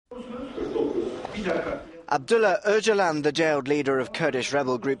Abdullah Ocalan, the jailed leader of Kurdish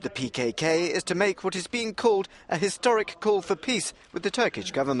rebel group the PKK, is to make what is being called a historic call for peace with the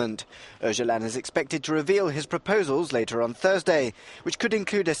Turkish government. Ocalan is expected to reveal his proposals later on Thursday, which could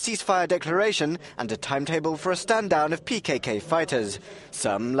include a ceasefire declaration and a timetable for a stand-down of PKK fighters.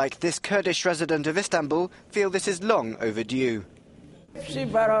 Some, like this Kurdish resident of Istanbul, feel this is long overdue.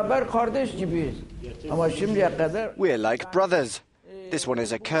 We're like brothers. This one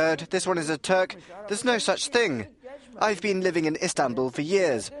is a Kurd, this one is a Turk. There's no such thing. I've been living in Istanbul for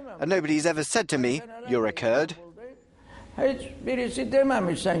years, and nobody's ever said to me, "You're a Kurd."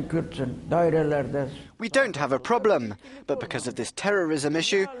 We don't have a problem, but because of this terrorism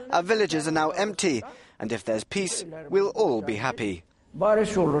issue, our villages are now empty, and if there's peace, we'll all be happy.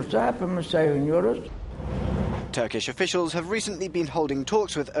 Turkish officials have recently been holding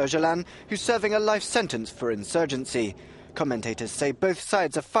talks with Öcalan, who's serving a life sentence for insurgency. Commentators say both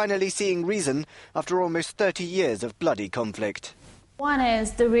sides are finally seeing reason after almost 30 years of bloody conflict. One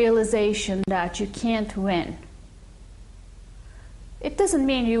is the realization that you can't win. It doesn't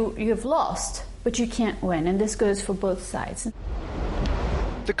mean you've lost, but you can't win, and this goes for both sides.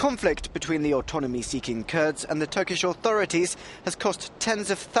 The conflict between the autonomy-seeking Kurds and the Turkish authorities has cost tens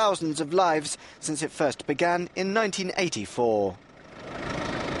of thousands of lives since it first began in 1984.